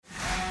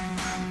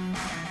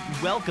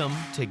Welcome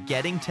to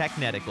Getting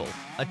Technetical,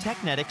 a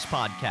Technetics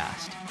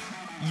podcast.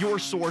 Your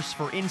source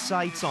for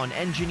insights on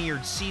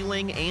engineered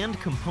sealing and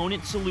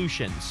component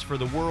solutions for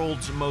the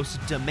world's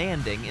most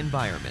demanding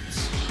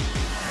environments.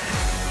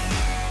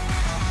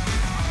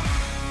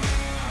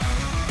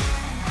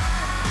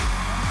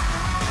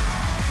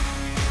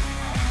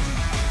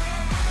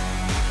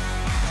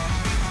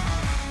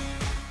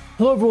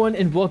 Hello everyone,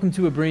 and welcome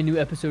to a brand new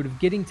episode of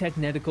Getting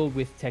Technetical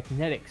with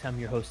Technetics. I'm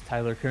your host,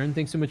 Tyler Kern.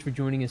 Thanks so much for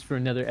joining us for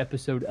another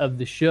episode of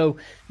the show.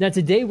 Now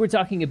today we're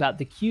talking about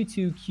the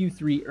Q2,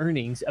 Q3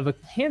 earnings of a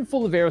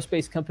handful of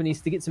aerospace companies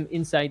to get some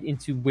insight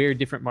into where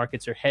different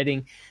markets are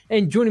heading.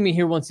 And joining me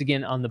here once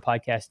again on the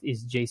podcast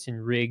is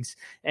Jason Riggs,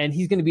 and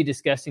he's going to be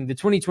discussing the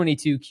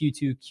 2022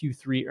 Q2,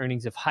 Q3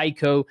 earnings of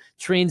HEICO,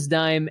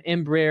 TransDigm,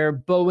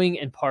 Embraer, Boeing,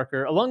 and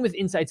Parker, along with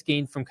insights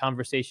gained from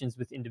conversations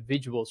with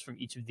individuals from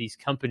each of these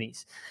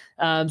companies.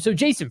 So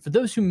Jason, for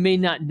those who may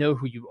not know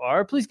who you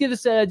are, please give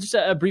us just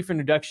a brief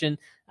introduction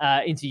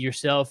into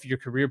yourself, your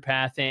career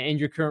path, and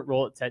your current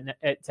role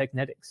at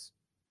Technetics.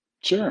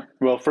 Sure.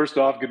 Well, first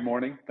off, good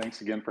morning.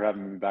 Thanks again for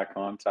having me back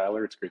on,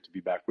 Tyler. It's great to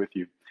be back with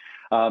you.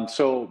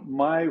 So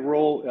my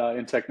role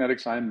in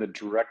Technetics, I'm the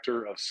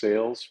Director of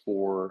Sales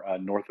for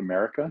North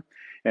America.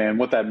 And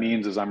what that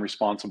means is I'm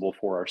responsible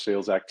for our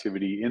sales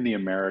activity in the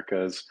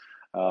Americas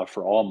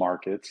for all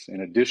markets.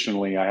 And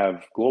additionally, I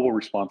have global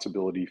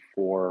responsibility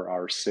for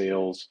our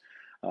sales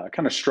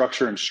kind of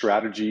structure and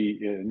strategy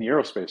in the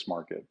aerospace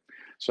market.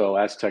 So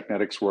as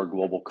Technetics, we're a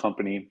global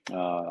company.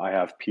 I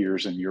have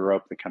peers in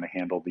Europe that kind of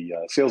handle the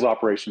sales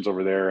operations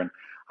over there, and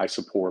I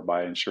support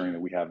by ensuring that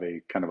we have a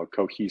kind of a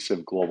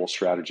cohesive global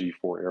strategy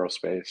for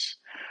aerospace.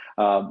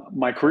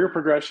 My career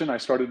progression, I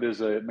started as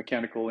a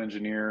mechanical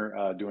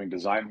engineer doing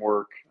design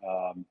work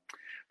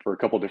for a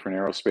couple of different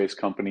aerospace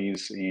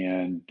companies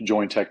and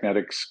joined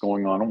Technetics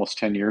going on almost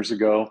 10 years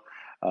ago.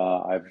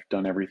 I've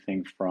done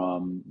everything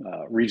from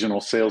regional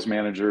sales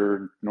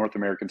manager, North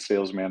American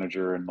sales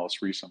manager, and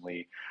most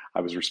recently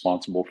I was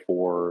responsible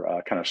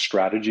for kind of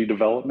strategy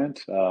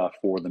development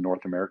for the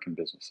North American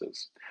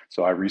businesses.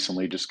 So I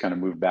recently just kind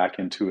of moved back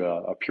into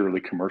a purely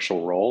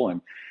commercial role,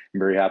 and I'm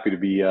very happy to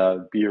be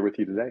here with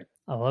you today.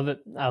 I love it.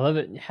 I love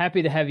it.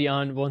 Happy to have you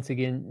on once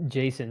again,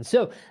 Jason.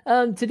 So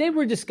today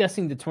we're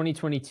discussing the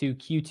 2022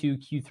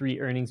 Q2, Q3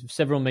 earnings of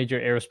several major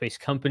aerospace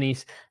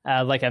companies.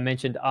 Like I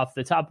mentioned off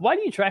the top, why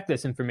do you track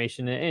this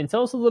information? And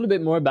tell us a little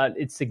bit more about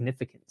its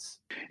significance.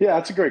 Yeah,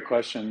 that's a great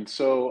question.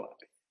 So,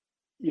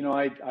 you know,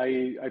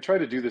 I try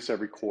to do this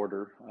every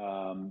quarter,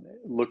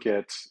 look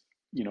at,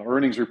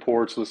 earnings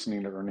reports,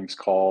 listening to earnings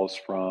calls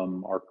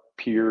from our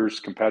peers,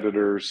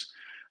 competitors,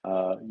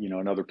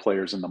 and other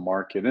players in the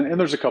market. And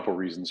there's a couple of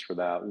reasons for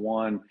that.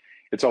 One,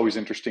 it's always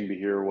interesting to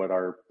hear what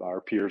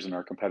our peers and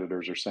our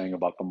competitors are saying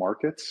about the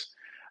markets,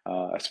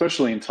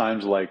 especially in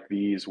times like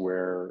these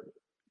where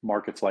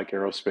markets like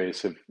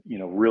aerospace have,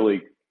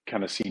 really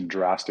kind of seen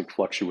drastic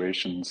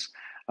fluctuations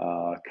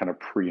kind of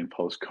pre and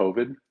post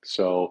COVID.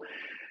 So,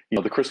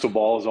 the crystal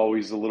ball is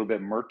always a little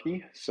bit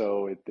murky,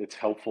 so it's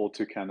helpful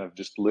to kind of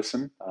just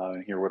listen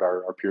and hear what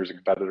our peers and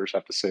competitors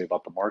have to say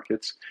about the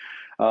markets.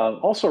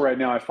 Also, right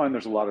now, I find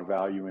there's a lot of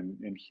value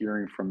in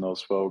hearing from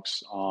those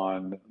folks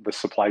on the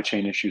supply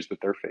chain issues that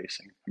they're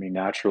facing. I mean,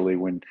 naturally,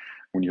 when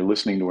you're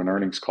listening to an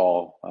earnings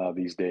call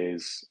these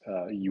days,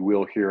 you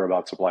will hear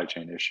about supply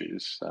chain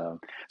issues.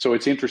 So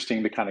it's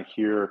interesting to kind of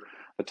hear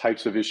the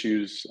types of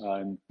issues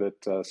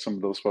that some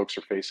of those folks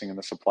are facing in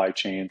the supply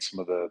chain, some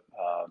of the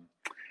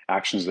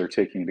actions they're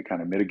taking to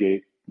kind of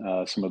mitigate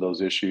some of those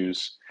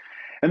issues.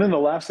 And then the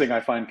last thing I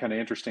find kind of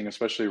interesting,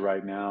 especially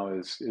right now,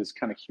 is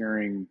kind of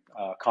hearing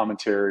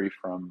commentary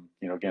from,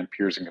 again,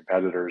 peers and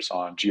competitors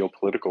on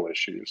geopolitical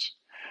issues.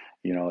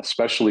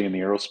 Especially in the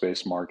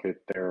aerospace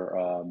market,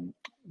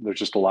 there's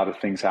just a lot of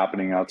things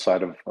happening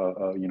outside of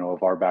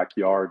of our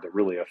backyard that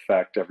really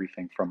affect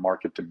everything from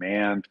market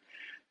demand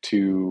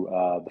to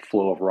the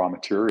flow of raw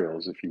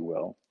materials, if you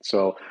will.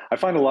 So I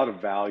find a lot of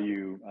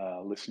value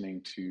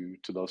listening to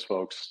those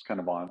folks kind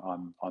of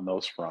on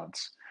those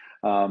fronts.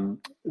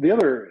 The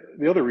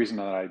other reason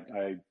that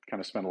I kind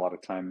of spend a lot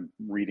of time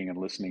reading and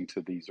listening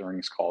to these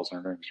earnings calls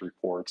and earnings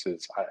reports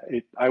is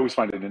I always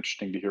find it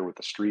interesting to hear what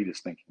the street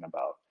is thinking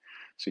about.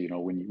 So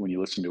when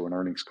you listen to an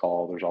earnings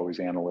call, there's always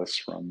analysts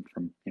from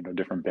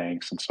different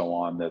banks and so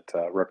on that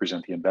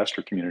represent the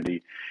investor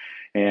community.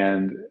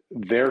 And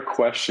their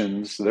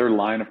questions, their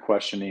line of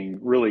questioning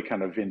really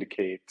kind of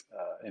indicate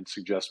and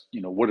suggest,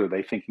 what are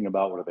they thinking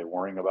about? What are they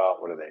worrying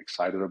about? What are they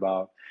excited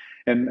about?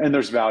 And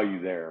there's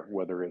value there,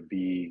 whether it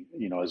be,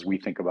 as we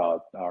think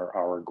about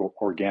our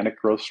organic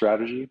growth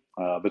strategy,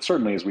 but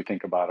certainly as we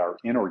think about our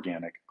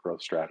inorganic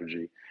growth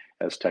strategy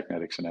as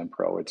Technetics and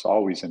Enpro, it's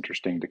always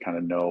interesting to kind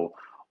of know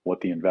what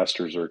the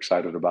investors are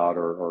excited about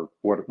or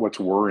what's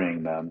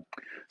worrying them.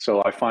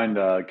 So I find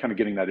kind of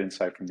getting that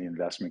insight from the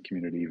investment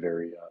community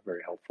very, very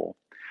helpful.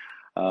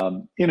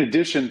 In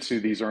addition to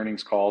these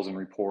earnings calls and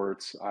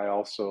reports, I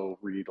also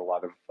read a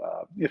lot of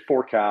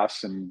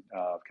forecasts and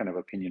kind of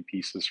opinion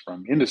pieces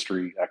from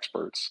industry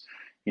experts.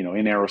 in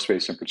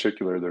aerospace in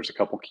particular, there's a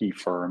couple key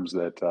firms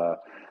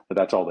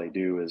that's all they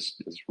do is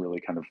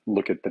really kind of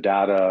look at the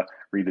data,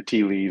 read the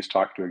tea leaves,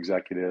 talk to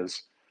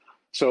executives.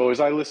 So as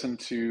I listen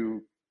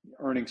to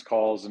earnings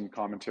calls and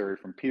commentary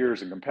from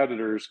peers and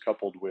competitors,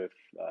 coupled with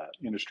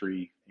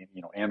industry,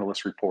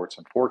 analyst reports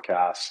and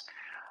forecasts,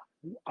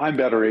 I'm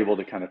better able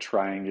to kind of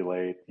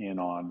triangulate in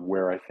on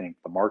where I think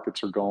the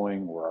markets are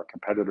going, where our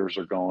competitors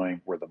are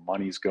going, where the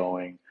money's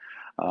going.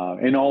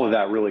 And all of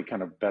that really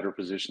kind of better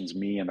positions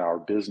me and our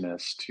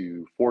business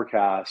to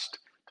forecast,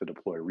 to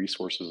deploy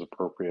resources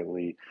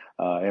appropriately,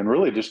 and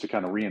really just to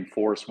kind of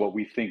reinforce what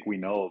we think we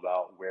know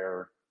about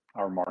where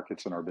our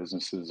markets and our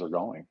businesses are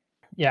going.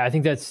 Yeah, I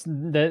think that's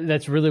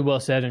really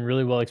well said and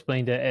really well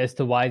explained as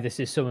to why this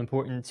is so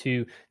important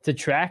to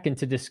track and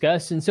to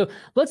discuss. And so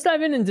let's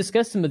dive in and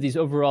discuss some of these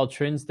overall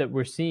trends that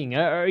we're seeing.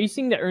 Are you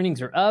seeing that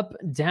earnings are up,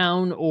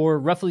 down, or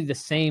roughly the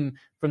same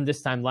from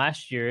this time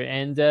last year?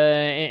 And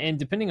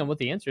depending on what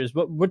the answer is,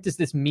 what does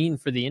this mean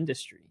for the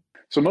industry?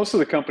 So most of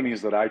the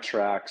companies that I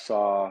track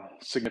saw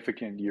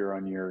significant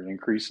year-on-year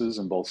increases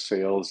in both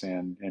sales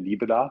and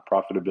EBITDA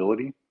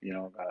profitability.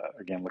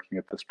 Again, looking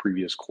at this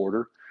previous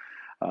quarter.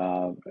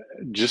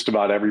 Just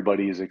about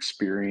everybody is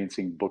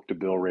experiencing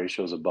book-to-bill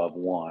ratios above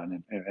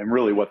 1. And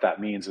really what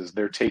that means is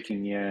they're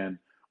taking in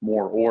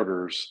more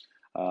orders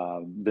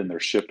than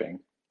they're shipping.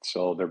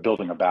 So they're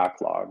building a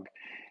backlog.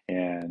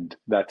 And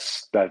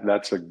that's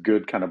a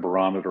good kind of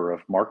barometer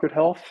of market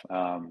health.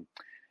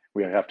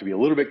 We have to be a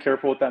little bit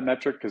careful with that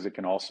metric because it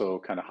can also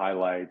kind of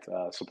highlight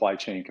supply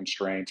chain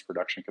constraints,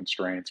 production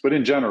constraints. But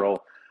in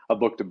general, a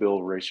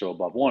book-to-bill ratio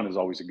above 1 is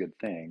always a good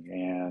thing.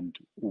 And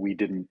we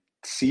didn't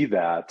see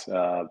that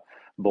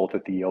both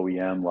at the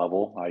OEM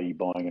level, i.e.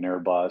 Boeing and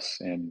Airbus,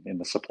 and in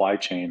the supply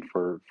chain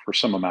for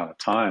some amount of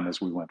time as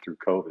we went through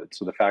COVID.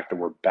 So the fact that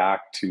we're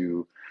back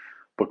to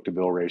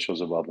book-to-bill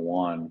ratios above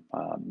 1,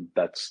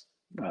 that's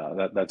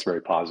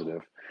very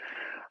positive.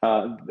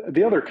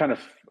 The other kind of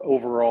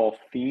overall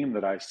theme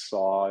that I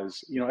saw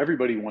is,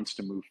 everybody wants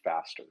to move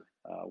faster,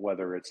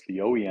 whether it's the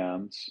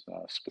OEMs,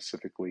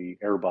 specifically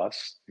Airbus,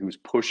 who's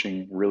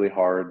pushing really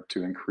hard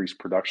to increase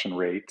production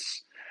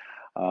rates,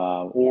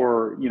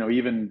 or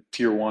even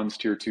tier 1s,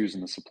 tier 2s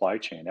in the supply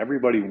chain.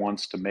 Everybody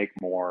wants to make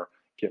more,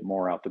 get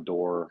more out the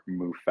door,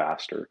 move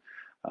faster.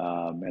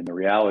 And the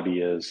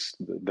reality is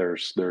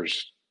there's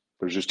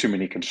just too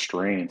many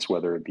constraints,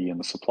 whether it be in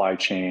the supply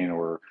chain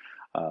or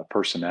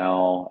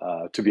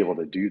personnel, to be able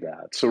to do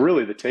that. So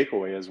really the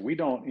takeaway is in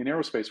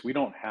aerospace, we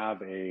don't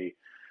have a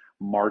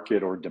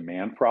market or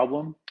demand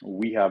problem.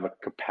 We have a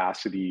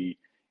capacity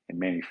in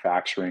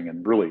manufacturing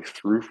and really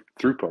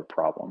throughput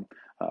problem.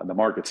 The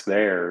market's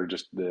there,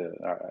 just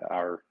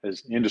our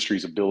as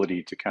industry's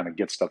ability to kind of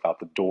get stuff out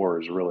the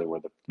door is really where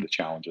the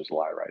challenges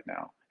lie right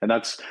now. And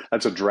that's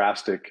a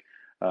drastic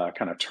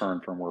kind of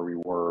turn from where we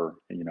were,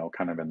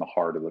 kind of in the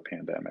heart of the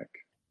pandemic.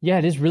 Yeah,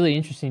 it is really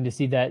interesting to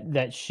see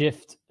that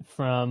shift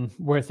from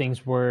where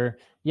things were,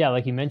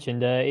 like you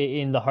mentioned,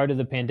 in the heart of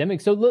the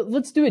pandemic. So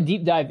let's do a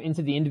deep dive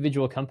into the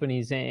individual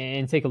companies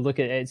and take a look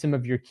at some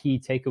of your key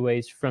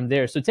takeaways from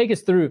there. So take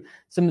us through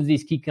some of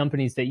these key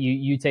companies that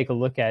you take a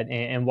look at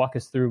and walk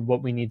us through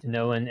what we need to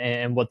know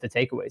and what the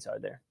takeaways are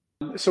there.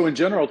 So in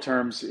general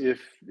terms,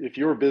 if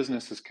your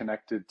business is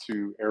connected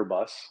to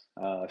Airbus,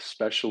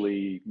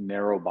 especially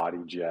narrow body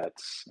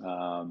jets,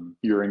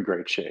 you're in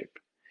great shape.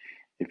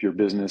 If your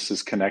business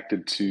is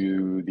connected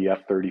to the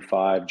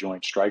F-35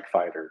 Joint Strike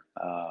Fighter,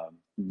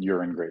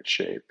 you're in great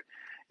shape.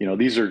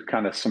 These are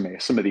kind of some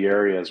of the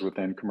areas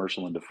within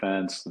commercial and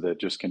defense that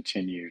just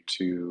continue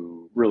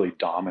to really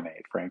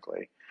dominate,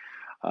 frankly.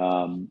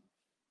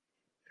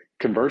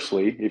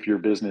 Conversely, if your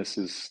business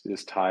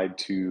is tied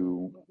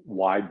to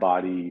wide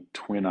body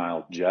twin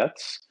aisle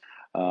jets,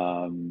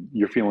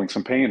 you're feeling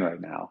some pain right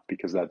now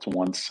because that's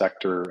one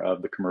sector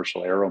of the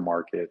commercial aero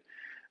market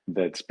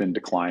that's been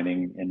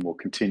declining and will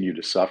continue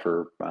to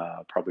suffer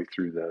probably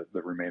through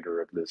the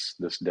remainder of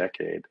this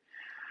decade.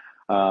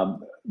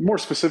 More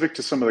specific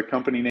to some of the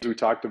company names we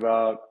talked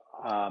about,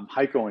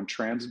 HEICO and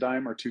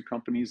TransDigm are two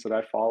companies that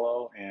I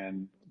follow,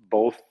 and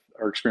both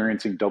are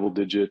experiencing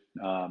double-digit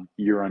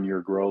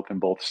year-on-year growth in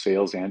both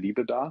sales and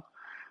EBITDA.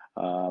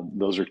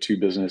 Those are two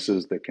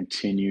businesses that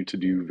continue to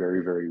do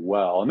very, very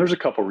well. And there's a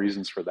couple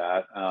reasons for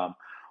that.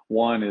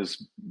 One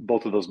is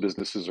both of those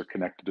businesses are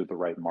connected to the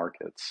right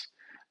markets.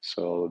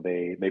 So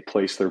they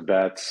place their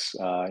bets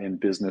in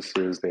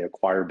businesses, they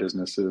acquire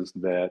businesses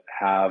that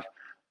have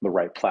the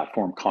right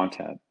platform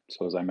content.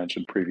 So as I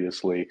mentioned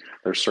previously,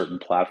 there's certain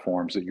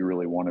platforms that you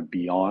really want to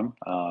be on,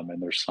 and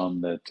there's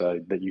some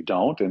that you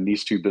don't. And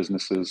these two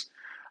businesses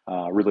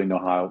really know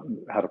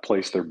how to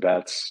place their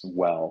bets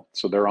well.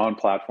 So they're on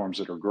platforms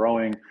that are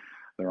growing.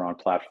 They're on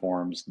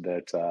platforms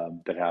that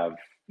have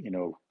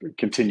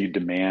continued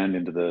demand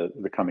into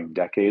the coming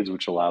decades,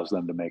 which allows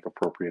them to make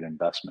appropriate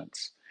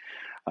investments.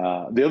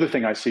 The other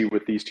thing I see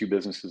with these two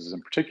businesses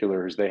in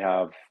particular is they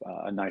have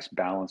a nice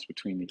balance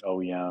between the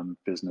OEM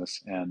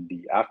business and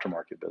the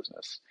aftermarket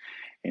business.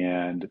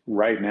 And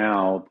right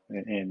now,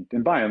 and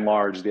by and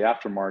large, the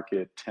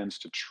aftermarket tends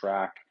to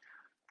track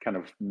kind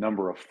of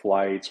number of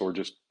flights or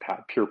just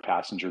pure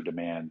passenger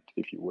demand,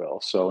 if you will.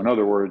 So in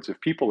other words, if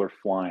people are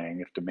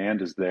flying, if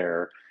demand is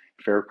there,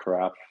 if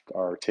aircraft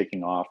are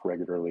taking off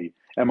regularly,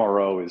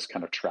 MRO is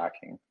kind of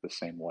tracking the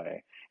same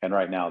way. And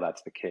right now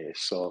that's the case.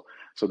 So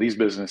these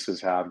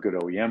businesses have good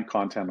OEM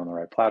content on the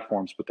right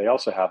platforms, but they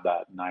also have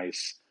that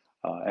nice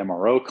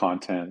MRO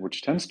content,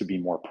 which tends to be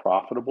more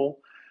profitable.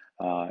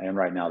 And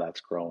right now that's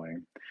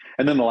growing.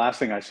 And then the last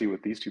thing I see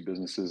with these two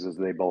businesses is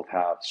they both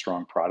have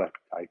strong product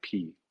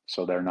IP.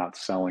 So they're not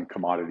selling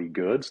commodity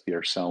goods.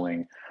 They're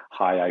selling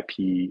high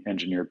IP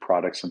engineered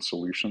products and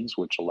solutions,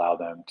 which allow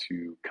them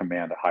to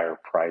command a higher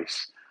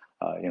price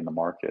in the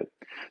market.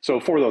 So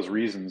for those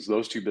reasons,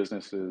 those two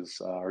businesses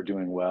are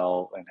doing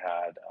well and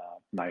had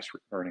nice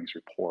earnings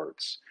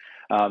reports.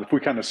 If we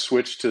kind of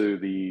switch to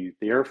the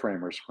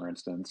airframers, for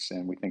instance,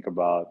 and we think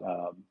about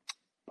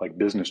like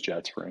business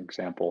jets, for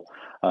example,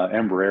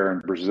 Embraer in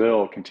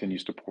Brazil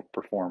continues to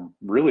perform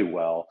really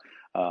well,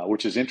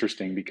 which is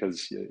interesting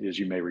because, as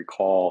you may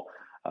recall,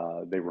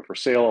 they were for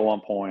sale at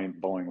one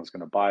point. Boeing was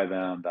going to buy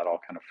them. That all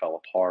kind of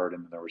fell apart,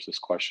 and there was this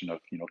question of,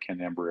 can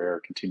Embraer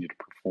continue to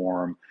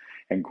perform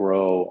and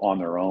grow on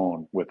their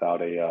own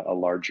without a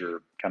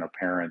larger kind of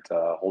parent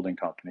holding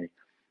company?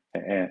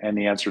 And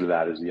the answer to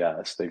that is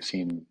yes. They've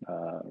seen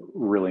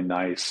really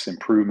nice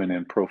improvement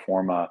in pro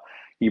forma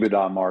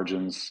EBITDA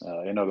margins.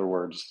 In other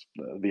words,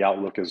 the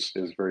outlook is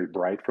very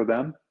bright for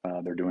them.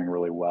 They're doing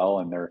really well,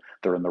 and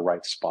they're in the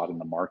right spot in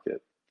the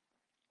market.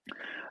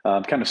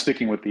 Kind of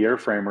sticking with the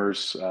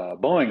airframers,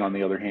 Boeing, on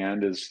the other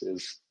hand,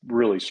 is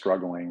really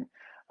struggling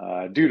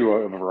due to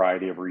a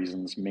variety of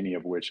reasons, many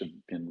of which have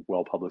been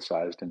well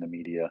publicized in the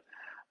media.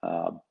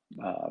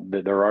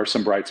 There are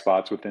some bright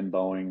spots within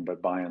Boeing,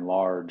 but by and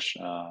large,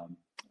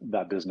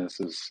 that business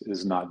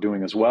is not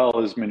doing as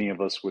well as many of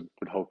us would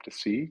hope to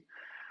see.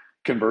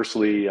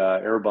 Conversely,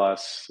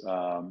 Airbus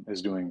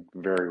is doing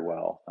very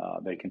well.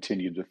 They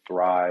continue to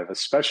thrive,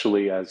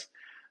 especially as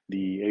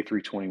the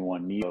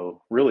A321neo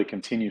really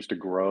continues to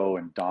grow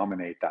and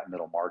dominate that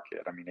middle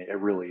market. I mean, it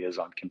really is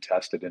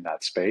uncontested in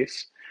that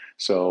space.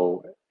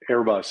 So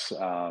Airbus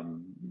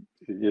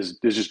is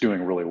just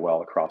doing really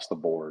well across the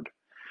board.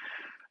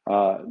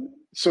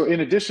 So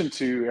in addition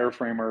to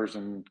airframers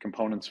and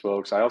components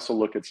folks, I also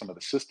look at some of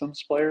the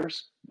systems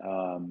players.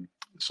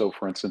 So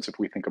for instance, if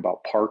we think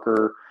about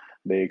Parker,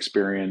 they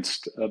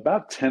experienced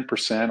about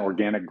 10%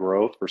 organic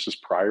growth versus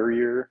prior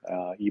year.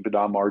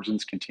 EBITDA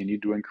margins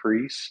continued to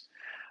increase.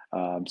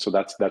 So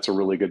that's a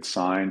really good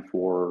sign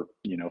for,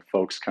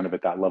 folks kind of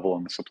at that level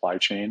in the supply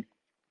chain.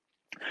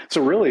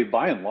 So really,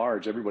 by and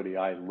large, everybody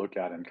I look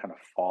at and kind of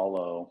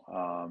follow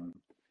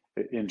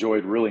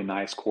enjoyed really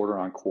nice quarter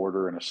on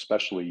quarter and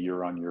especially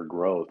year on year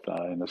growth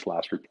in this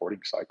last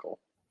reporting cycle.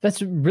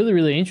 That's really,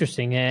 really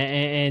interesting.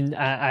 And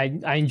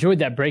I enjoyed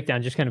that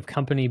breakdown, just kind of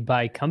company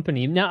by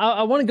company. Now,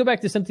 I want to go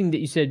back to something that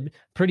you said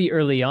pretty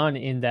early on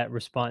in that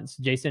response,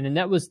 Jason, and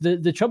that was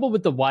the trouble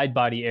with the wide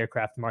body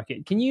aircraft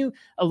market. Can you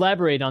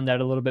elaborate on that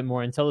a little bit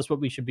more and tell us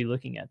what we should be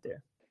looking at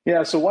there?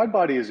 Yeah, so wide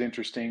body is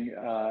interesting.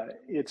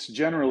 It's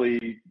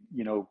generally,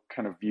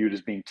 kind of viewed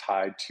as being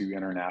tied to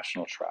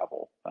international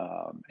travel.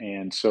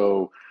 And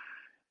so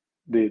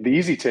the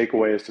easy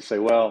takeaway is to say,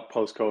 well,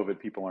 post-COVID,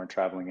 people aren't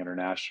traveling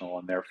international,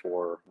 and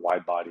therefore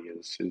wide body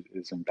is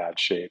in bad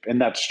shape. And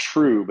that's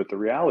true, but the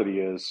reality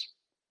is,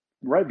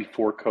 right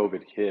before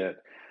COVID hit,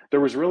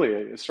 there was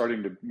really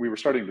we were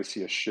starting to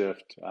see a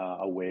shift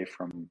away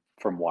from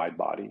wide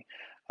body.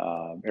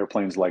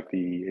 Airplanes like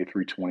the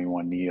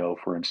A321neo,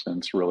 for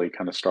instance, really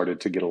kind of started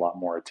to get a lot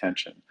more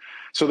attention.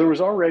 So there was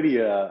already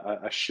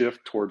a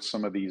shift towards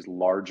some of these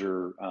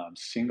larger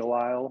single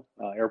aisle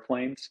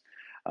airplanes.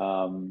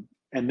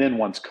 And then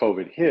once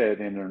COVID hit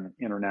and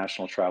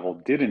international travel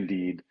did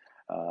indeed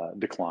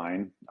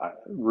decline,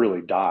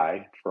 really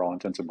die for all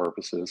intents and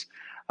purposes,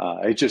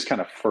 it just kind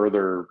of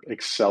further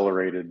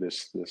accelerated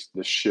this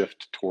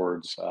shift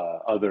towards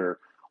other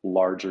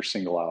larger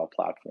single aisle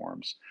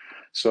platforms.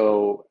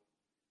 So,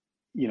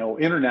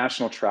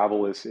 international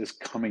travel is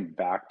coming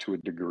back to a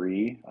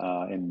degree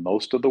in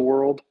most of the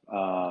world,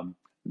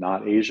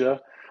 not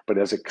Asia, but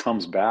as it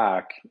comes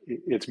back,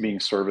 it's being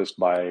serviced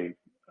by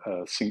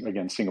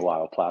single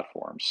aisle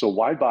platforms. So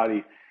wide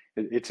body,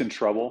 it's in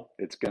trouble.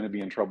 It's going to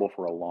be in trouble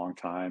for a long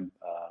time.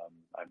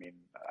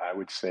 I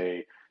would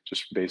say,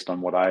 just based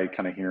on what I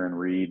kind of hear and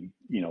read,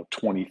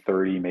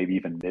 2030, maybe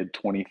even mid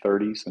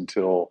 2030s,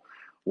 until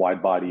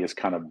wide body is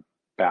kind of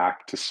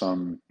back to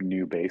some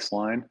new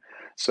baseline.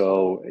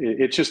 So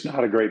it's just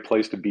not a great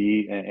place to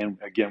be. And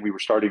again, we were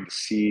starting to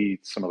see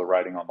some of the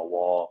writing on the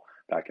wall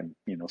back in,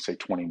 say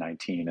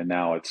 2019, and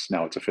now it's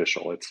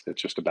official. It's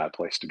just a bad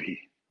place to be.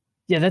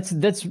 Yeah,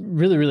 that's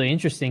really, really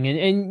interesting.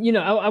 And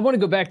I want to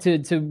go back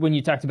to when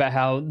you talked about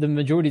how the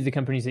majority of the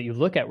companies that you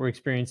look at were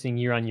experiencing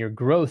year-on-year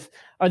growth.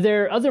 Are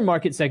there other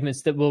market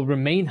segments that will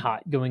remain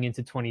hot going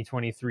into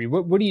 2023?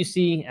 What do you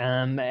see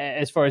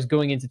as far as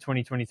going into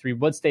 2023?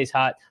 What stays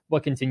hot?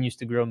 What continues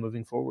to grow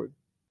moving forward?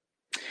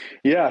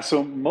 Yeah,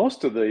 so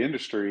most of the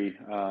industry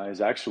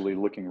is actually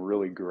looking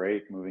really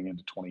great moving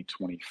into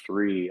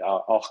 2023.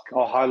 I'll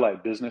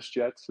highlight business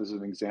jets as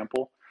an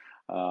example.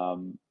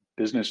 Um,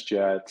 Business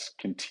jets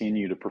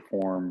continue to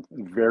perform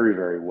very,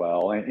 very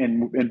well,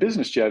 and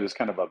business jet is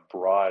kind of a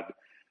broad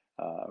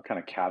kind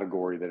of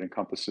category that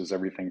encompasses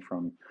everything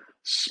from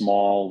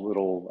small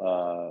little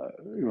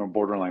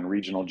borderline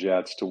regional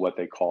jets to what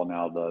they call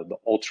now the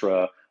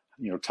ultra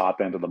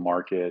top end of the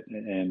market,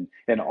 and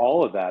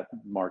all of that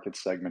market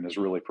segment is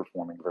really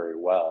performing very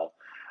well.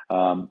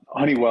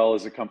 Honeywell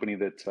is a company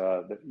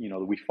that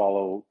we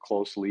follow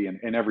closely,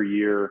 and every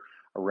year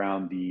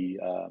around the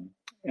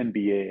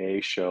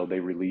NBAA show they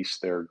release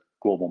their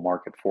global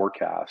market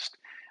forecast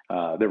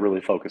that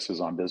really focuses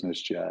on business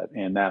jet.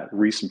 And that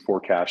recent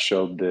forecast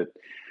showed that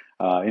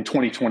in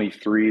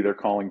 2023, they're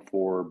calling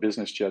for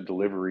business jet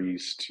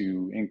deliveries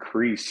to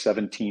increase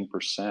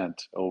 17%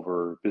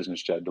 over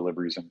business jet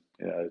deliveries in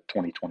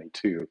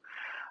 2022.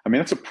 I mean,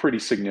 that's a pretty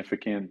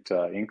significant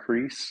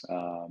increase,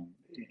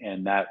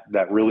 and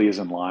that really is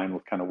in line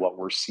with kind of what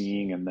we're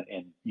seeing in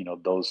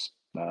those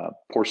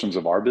portions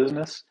of our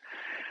business.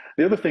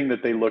 The other thing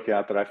that they look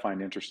at that I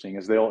find interesting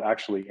is they'll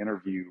actually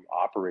interview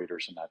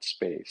operators in that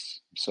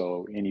space.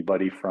 So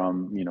anybody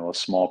from a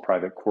small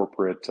private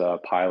corporate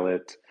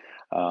pilot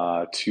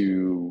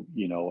to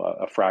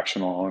a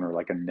fractional owner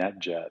like a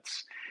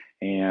NetJets,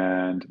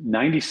 and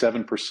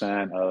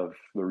 97% of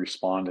the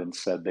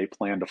respondents said they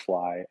plan to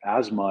fly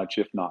as much,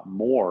 if not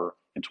more,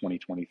 in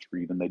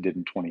 2023 than they did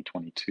in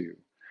 2022.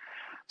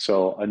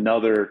 So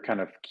another kind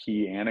of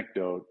key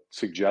anecdote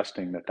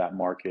suggesting that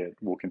market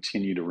will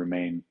continue to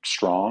remain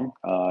strong,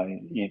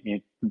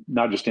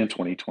 not just in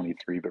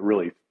 2023, but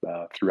really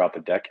throughout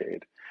the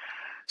decade.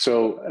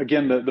 So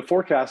again, the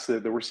forecast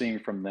that we're seeing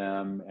from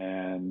them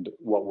and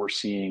what we're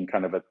seeing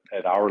kind of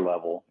at our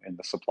level in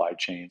the supply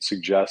chain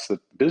suggests that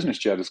business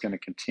jet is going to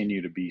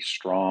continue to be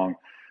strong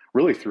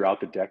really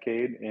throughout the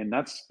decade. And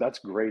that's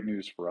great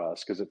news for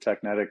us, because at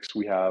Technetics,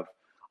 we have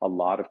a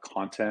lot of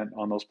content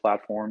on those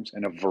platforms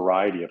and a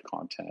variety of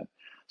content.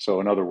 So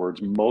in other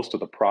words, most of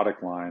the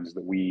product lines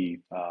that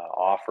we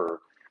offer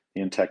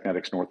in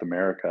Technetics North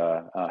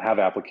America have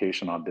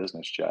application on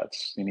business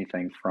jets.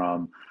 Anything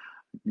from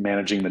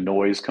managing the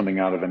noise coming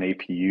out of an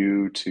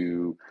APU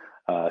to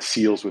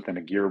seals within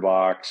a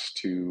gearbox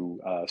to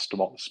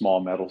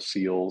small metal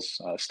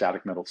seals,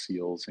 static metal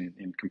seals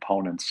in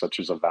components such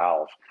as a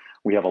valve.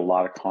 We have a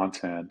lot of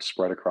content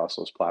spread across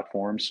those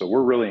platforms. So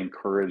we're really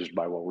encouraged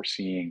by what we're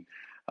seeing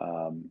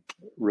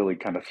really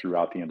kind of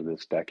throughout the end of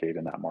this decade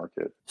in that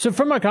market. So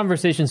from our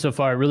conversation so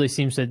far, it really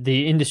seems that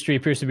the industry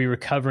appears to be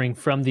recovering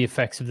from the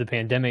effects of the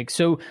pandemic.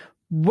 So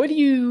what do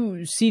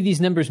you see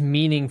these numbers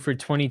meaning for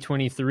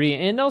 2023?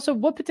 And also,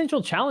 what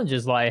potential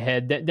challenges lie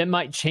ahead that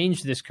might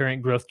change this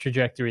current growth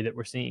trajectory that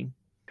we're seeing?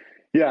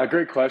 Yeah,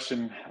 great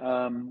question.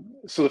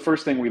 So the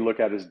first thing we look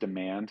at is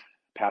demand,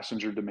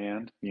 passenger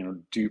demand.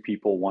 Do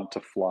people want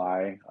to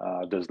fly?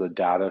 Does the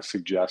data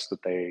suggest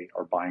that they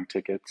are buying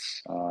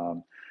tickets?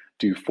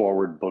 Do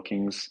forward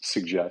bookings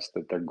suggest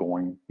that they're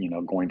going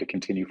to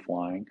continue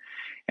flying?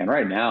 And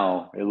right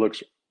now, it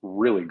looks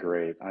really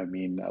great. I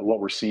mean, what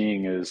we're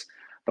seeing is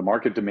the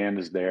market demand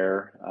is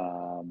there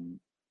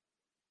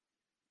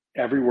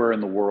everywhere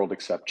in the world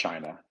except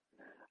China.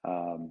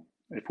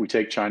 If we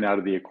take China out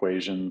of the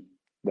equation,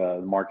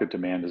 the market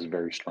demand is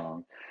very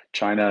strong.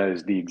 China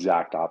is the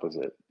exact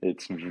opposite.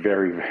 It's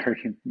very,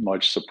 very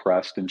much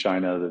suppressed in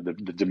China. The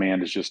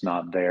demand is just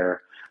not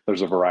there.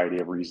 There's a variety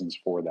of reasons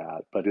for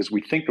that. But as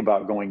we think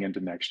about going into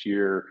next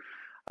year,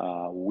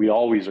 we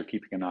always are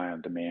keeping an eye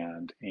on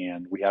demand,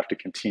 and we have to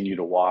continue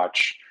to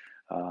watch,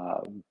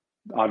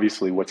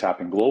 obviously, what's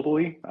happening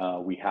globally.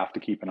 We have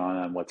to keep an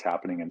eye on what's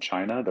happening in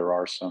China. There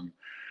are some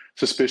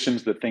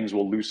suspicions that things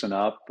will loosen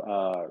up,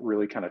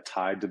 really kind of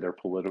tied to their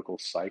political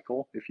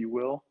cycle, if you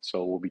will.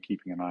 So we'll be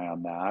keeping an eye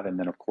on that. And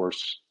then, of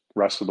course,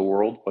 rest of the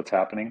world, what's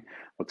happening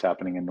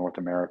in North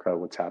America,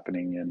 what's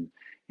happening in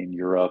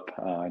Europe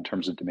in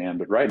terms of demand.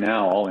 But right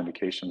now, all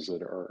indications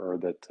are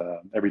that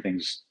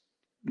everything's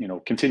going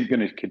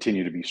to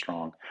continue to be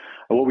strong.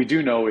 But what we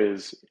do know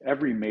is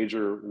every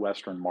major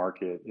Western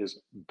market is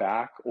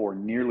back or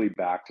nearly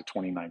back to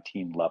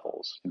 2019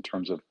 levels in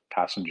terms of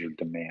passenger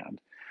demand.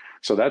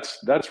 So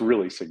that's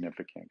really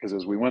significant, because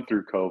as we went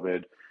through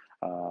COVID,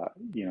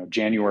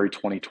 January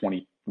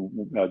 2020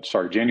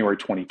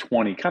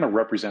 kind of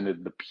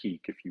represented the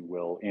peak, if you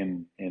will,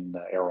 in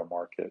the aero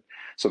market.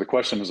 So the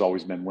question has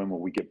always been, when will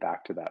we get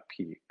back to that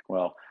peak?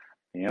 Well,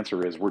 the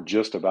answer is we're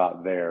just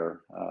about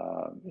there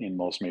in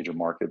most major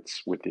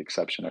markets, with the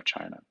exception of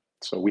China.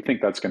 So we think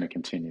that's going to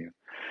continue.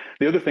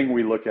 The other thing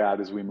we look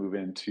at as we move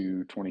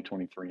into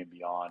 2023 and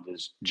beyond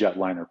is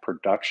jetliner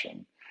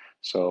production.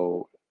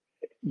 So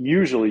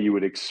usually you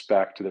would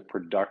expect that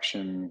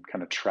production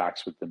kind of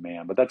tracks with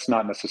demand, but that's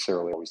not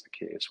necessarily always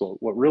the case. Well,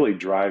 what really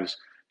drives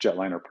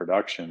jetliner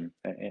production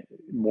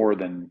more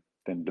than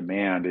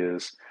demand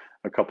is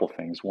a couple of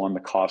things. One, the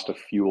cost of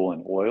fuel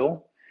and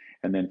oil,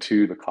 and then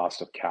two, the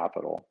cost of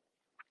capital.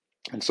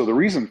 And so the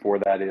reason for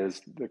that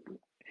is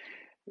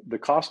the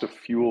cost of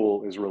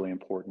fuel is really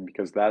important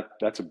because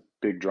that's a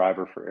big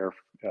driver for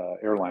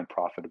airline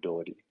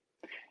profitability.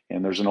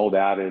 And there's an old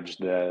adage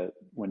that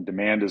when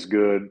demand is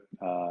good,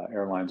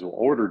 airlines will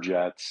order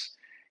jets,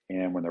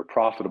 and when they're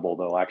profitable,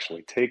 they'll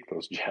actually take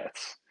those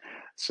jets.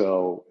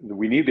 So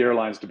we need the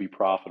airlines to be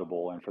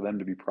profitable, and for them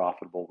to be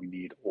profitable, we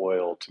need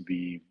oil to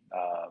be,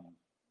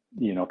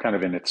 kind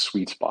of in its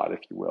sweet spot, if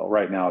you will.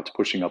 Right now, it's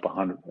pushing up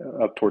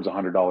towards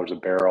 $100 a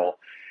barrel,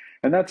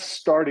 and that's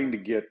starting to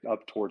get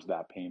up towards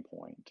that pain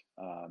point.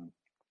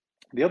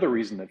 The other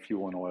reason that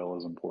fuel and oil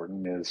is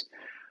important is,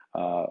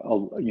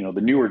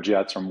 the newer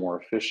jets are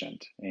more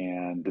efficient,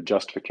 and the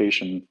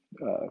justification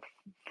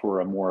for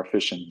a more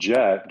efficient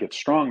jet gets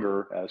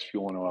stronger as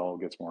fuel and oil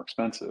gets more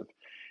expensive.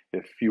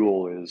 If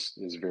fuel is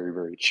very,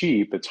 very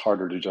cheap, it's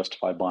harder to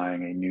justify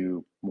buying a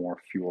new, more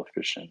fuel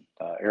efficient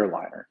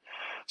airliner.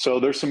 So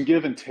there's some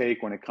give and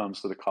take when it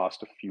comes to the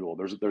cost of fuel.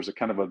 There's a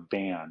kind of a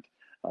band.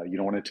 You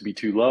don't want it to be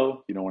too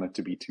low. You don't want it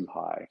to be too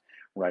high.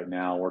 Right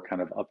now, we're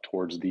kind of up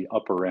towards the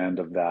upper end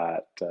of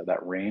that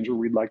range where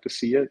we'd like to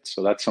see it.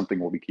 So that's something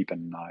we'll be keeping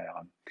an eye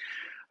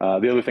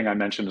on. The other thing I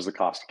mentioned is the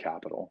cost of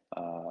capital.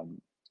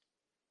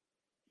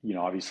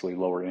 Obviously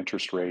lower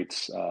interest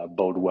rates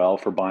bode well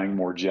for buying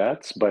more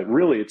jets, but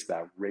really it's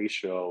that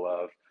ratio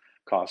of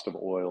cost of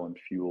oil and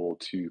fuel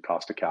to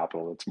cost of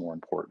capital that's more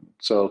important.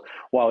 So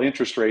while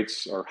interest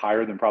rates are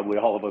higher than probably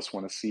all of us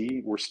want to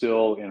see, we're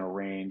still in a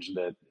range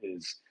that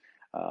is,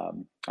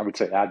 I would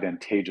say,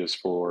 advantageous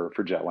for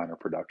jetliner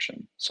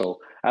production. So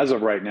as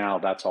of right now,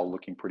 that's all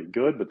looking pretty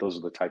good, but those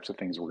are the types of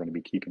things we're going to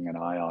be keeping an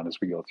eye on as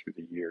we go through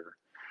the year.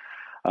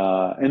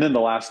 And then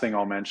the last thing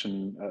I'll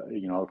mention,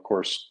 of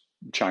course,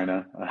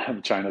 China.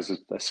 China's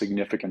a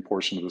significant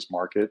portion of this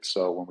market.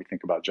 So when we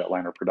think about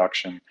jetliner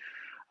production,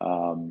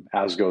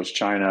 as goes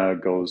China,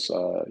 goes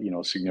a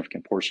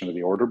significant portion of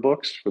the order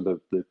books for the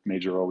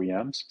major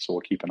OEMs. So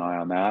we'll keep an eye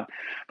on that.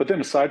 But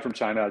then aside from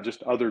China,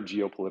 just other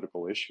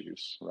geopolitical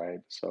issues, right?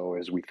 So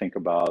as we think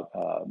about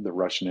the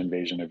Russian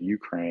invasion of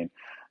Ukraine,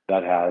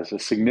 that has a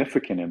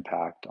significant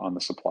impact on the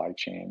supply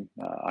chain,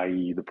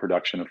 i.e. the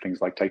production of things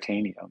like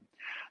titanium.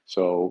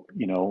 So,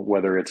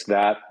 whether it's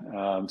that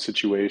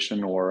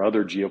situation or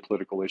other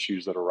geopolitical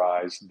issues that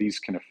arise, these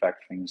can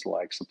affect things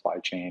like supply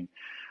chain,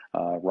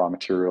 raw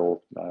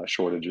material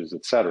shortages,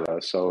 et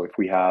cetera. So if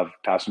we have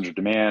passenger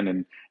demand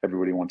and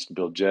everybody wants to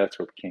build jets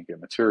but we can't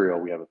get material,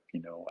 we have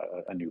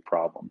a new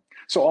problem.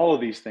 So all of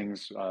these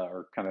things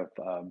are kind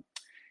of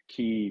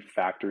key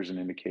factors and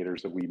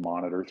indicators that we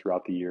monitor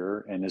throughout the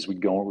year. And as we're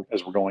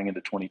going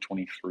into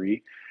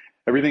 2023,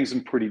 everything's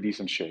in pretty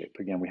decent shape.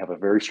 Again, we have a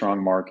very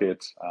strong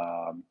market.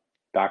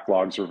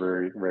 Backlogs are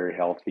very, very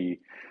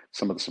healthy.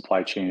 Some of the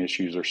supply chain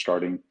issues are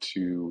starting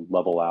to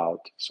level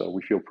out. So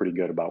we feel pretty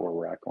good about where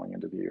we're at going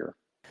into the year.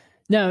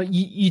 Now,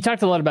 you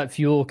talked a lot about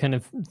fuel kind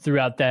of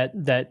throughout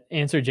that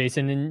answer,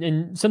 Jason.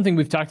 And something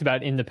we've talked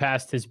about in the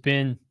past has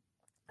been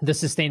the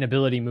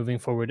sustainability moving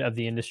forward of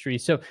the industry.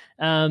 So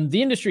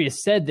the industry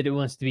has said that it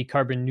wants to be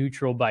carbon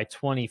neutral by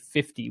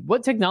 2050.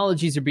 What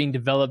technologies are being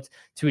developed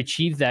to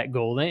achieve that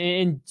goal?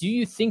 And do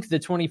you think the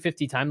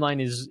 2050 timeline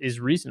is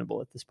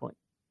reasonable at this point?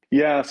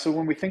 Yeah, so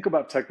when we think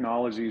about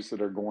technologies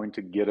that are going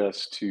to get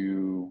us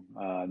to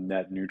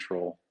net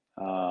neutral,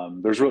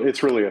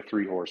 it's really a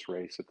three-horse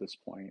race at this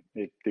point.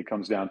 It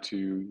comes down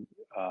to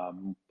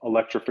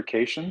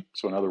electrification.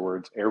 So in other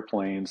words,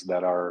 airplanes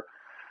that are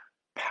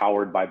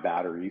powered by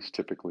batteries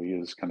typically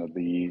is kind of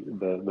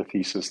the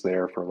thesis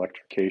there for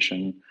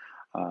electrification.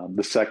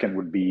 The second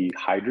would be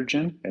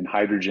hydrogen, and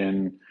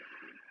hydrogen,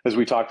 as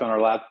we talked on our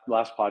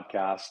last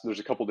podcast, there's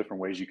a couple different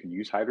ways you can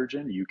use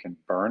hydrogen. You can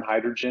burn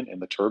hydrogen in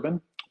the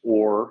turbine,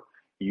 or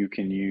you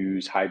can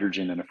use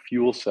hydrogen in a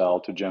fuel cell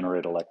to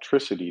generate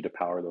electricity to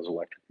power those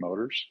electric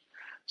motors.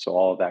 So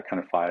all of that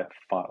kind of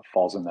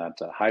falls in that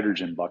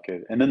hydrogen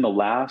bucket. And then the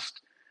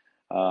last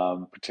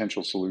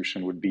potential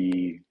solution would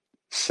be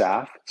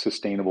SAF,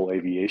 sustainable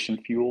aviation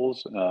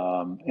fuels,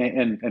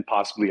 and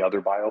possibly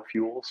other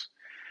biofuels.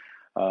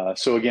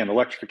 So again,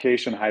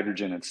 electrification,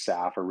 hydrogen, and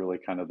SAF are really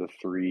kind of the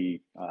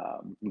three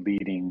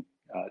leading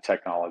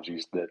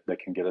technologies that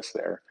can get us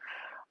there.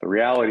 The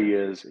reality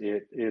is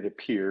it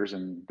appears,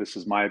 and this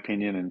is my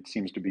opinion and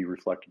seems to be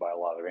reflected by a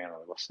lot of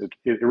analysts,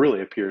 it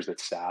really appears that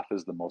SAF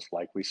is the most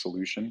likely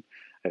solution,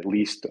 at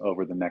least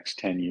over the next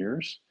 10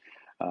 years.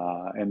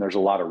 And there's a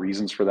lot of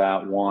reasons for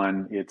that.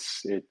 One,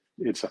 it's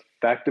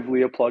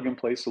effectively a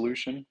plug-and-play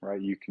solution,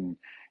 right? You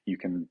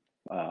can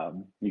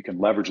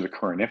leverage the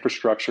current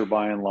infrastructure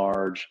by and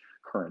large.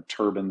 Current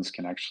turbines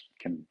can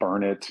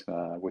burn it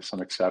with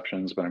some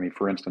exceptions. But I mean,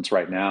 for instance,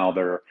 right now,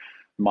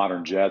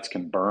 modern jets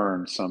can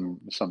burn some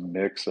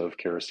mix of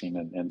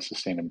kerosene and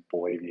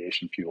sustainable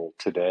aviation fuel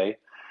today.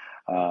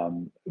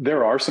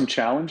 There are some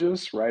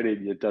challenges, right?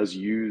 It does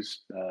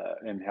use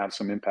and have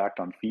some impact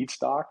on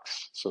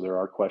feedstocks. So there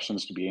are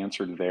questions to be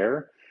answered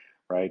there.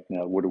 Right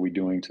now, what are we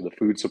doing to the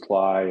food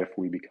supply if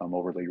we become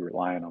overly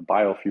reliant on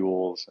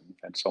biofuels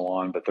and so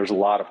on? But there's a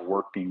lot of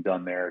work being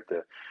done there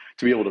to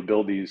be able to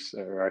build these,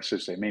 or I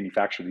should say,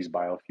 manufacture these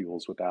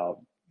biofuels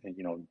without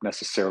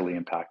necessarily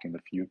impacting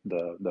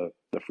the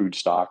food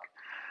stock.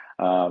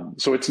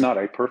 So it's not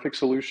a perfect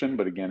solution,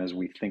 but again, as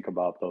we think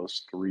about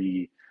those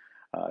three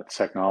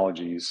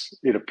technologies,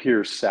 it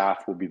appears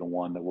SAF will be the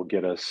one that will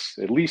get us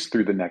at least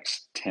through the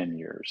next 10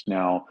 years.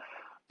 Now,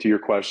 to your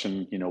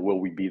question, will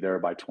we be there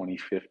by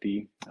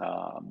 2050?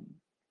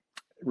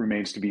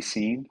 Remains to be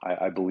seen.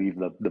 I believe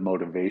the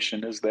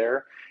motivation is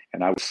there.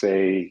 And I would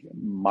say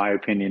my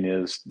opinion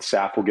is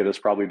SAF will get us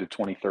probably to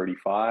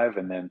 2035,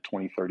 and then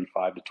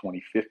 2035 to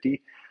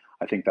 2050.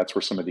 I think that's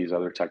where some of these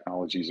other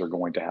technologies are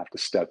going to have to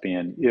step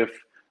in if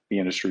the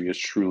industry is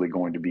truly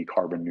going to be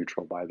carbon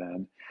neutral by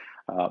then.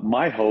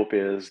 My hope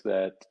is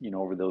that,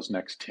 over those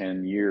next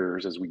 10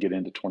 years, as we get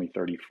into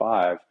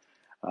 2035,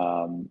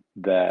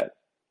 that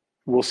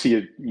we'll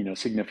see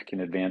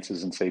significant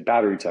advances in, say,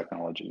 battery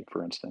technology,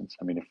 for instance.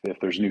 I mean, if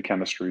there's new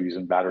chemistries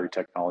and battery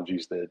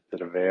technologies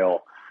that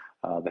avail,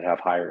 that have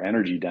higher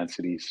energy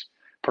densities,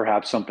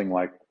 perhaps something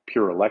like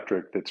pure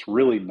electric that's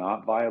really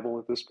not viable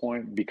at this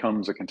point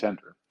becomes a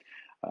contender.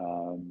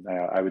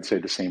 I would say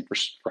the same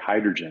for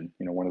hydrogen.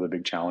 One of the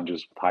big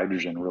challenges with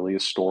hydrogen really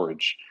is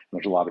storage.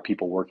 There's a lot of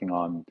people working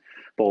on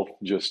both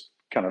just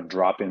kind of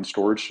drop-in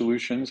storage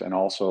solutions and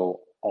also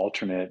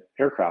alternate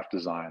aircraft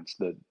designs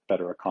that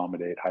better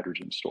accommodate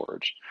hydrogen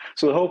storage.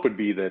 So the hope would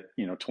be that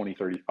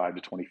 2035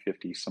 to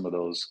 2050, some of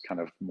those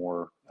kind of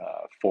more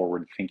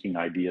forward-thinking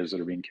ideas that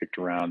are being kicked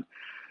around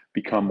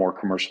become more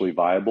commercially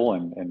viable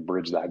and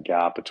bridge that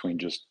gap between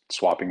just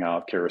swapping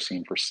out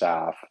kerosene for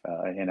SAF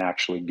and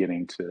actually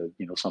getting to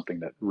something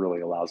that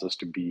really allows us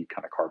to be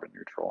kind of carbon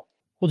neutral.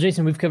 Well,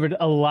 Jason, we've covered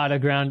a lot of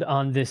ground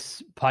on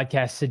this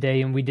podcast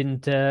today, and we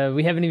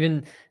haven't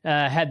even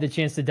had the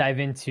chance to dive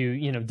into,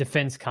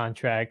 defense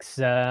contracts,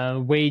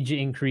 wage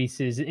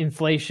increases,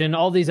 inflation,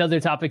 all these other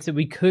topics that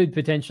we could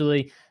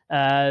potentially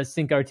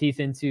sink our teeth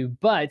into.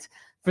 But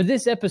for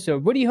this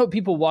episode, what do you hope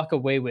people walk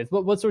away with?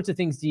 What sorts of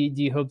things do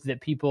you hope that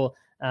people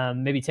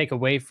maybe take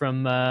away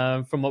from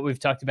what we've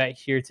talked about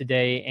here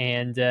today,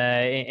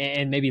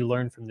 and maybe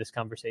learn from this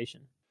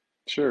conversation?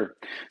 Sure.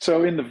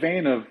 So in the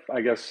vein of,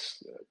 I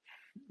guess,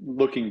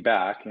 looking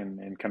back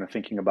and kind of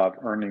thinking about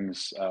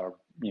earnings,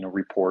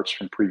 reports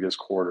from previous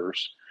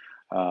quarters,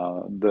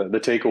 the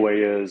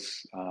takeaway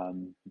is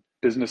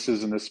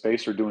businesses in this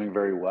space are doing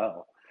very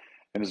well.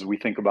 And as we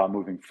think about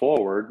moving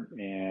forward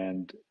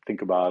and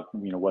think about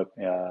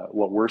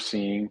what we're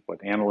seeing,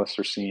 what analysts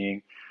are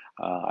seeing,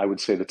 I would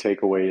say the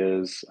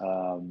takeaway is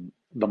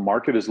the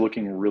market is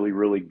looking really,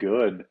 really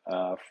good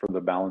for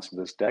the balance of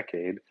this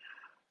decade.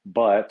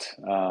 But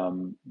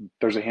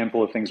there's a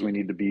handful of things we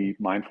need to be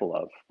mindful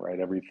of, right?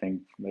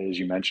 Everything, as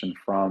you mentioned,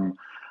 from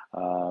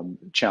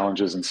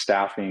challenges in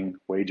staffing,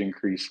 wage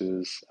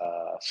increases,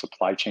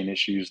 supply chain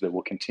issues that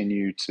will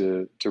continue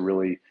to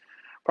really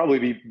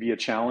probably be a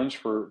challenge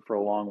for a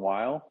long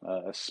while,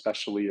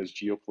 especially as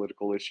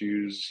geopolitical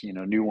issues,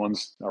 new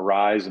ones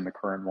arise and the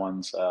current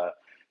ones,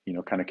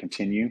 kind of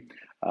continue.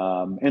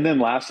 And then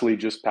lastly,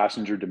 just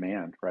passenger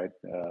demand, right?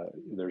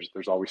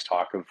 There's always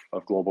talk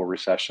of global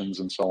recessions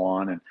and so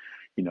on. And,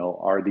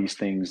 are these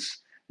things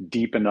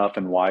deep enough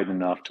and wide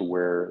enough to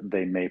where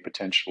they may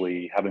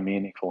potentially have a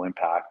meaningful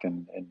impact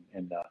in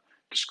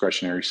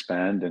discretionary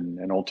spend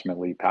and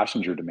ultimately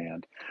passenger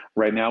demand?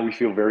 Right now, we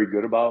feel very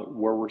good about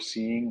where we're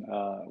seeing,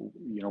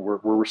 where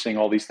we're seeing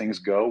all these things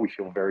go. We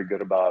feel very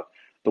good about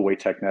the way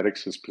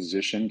Technetics is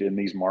positioned in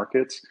these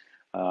markets.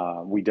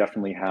 We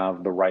definitely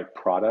have the right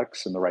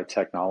products and the right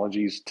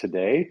technologies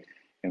today.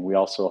 And we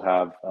also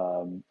have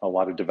a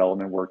lot of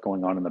development work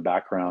going on in the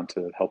background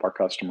to help our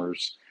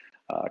customers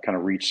kind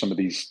of reach some of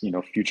these,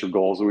 future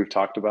goals that we've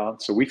talked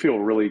about. So we feel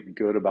really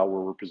good about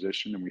where we're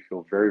positioned, and we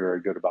feel very,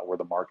 very good about where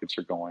the markets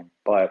are going.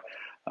 But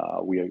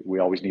we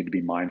always need to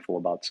be mindful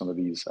about some of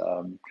these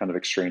kind of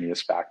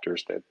extraneous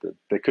factors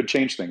that could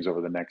change things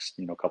over the next,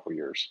 couple of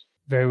years.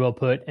 Very well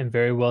put and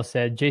very well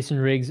said. Jason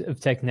Riggs of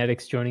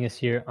Technetics joining us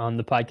here on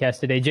the podcast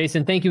today.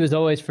 Jason, thank you as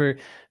always for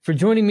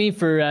joining me,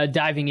 for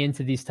diving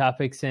into these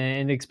topics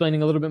and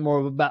explaining a little bit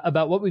more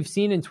about what we've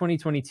seen in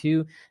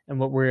 2022 and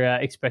what we're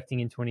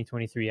expecting in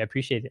 2023. I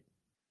appreciate it.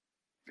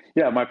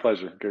 Yeah, my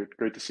pleasure.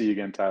 Great to see you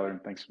again, Tyler,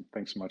 and thanks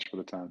so much for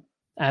the time.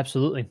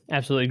 Absolutely.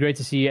 Great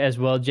to see you as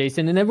well,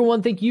 Jason. And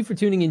everyone, thank you for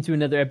tuning into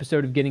another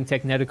episode of Getting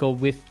Technetical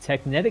with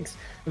Technetics.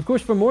 Of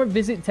course, for more,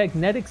 visit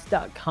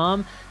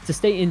Technetics.com to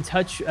stay in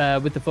touch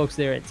with the folks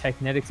there at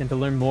Technetics and to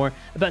learn more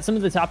about some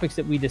of the topics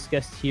that we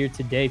discussed here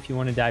today. If you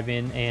want to dive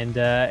in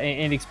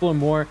and explore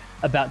more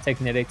about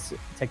Technetics,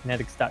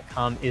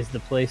 Technetics.com is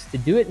the place to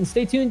do it. And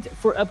stay tuned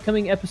for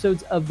upcoming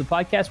episodes of the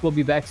podcast. We'll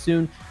be back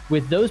soon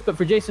with those. But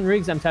for Jason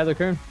Riggs, I'm Tyler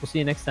Kern. We'll see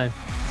you next time.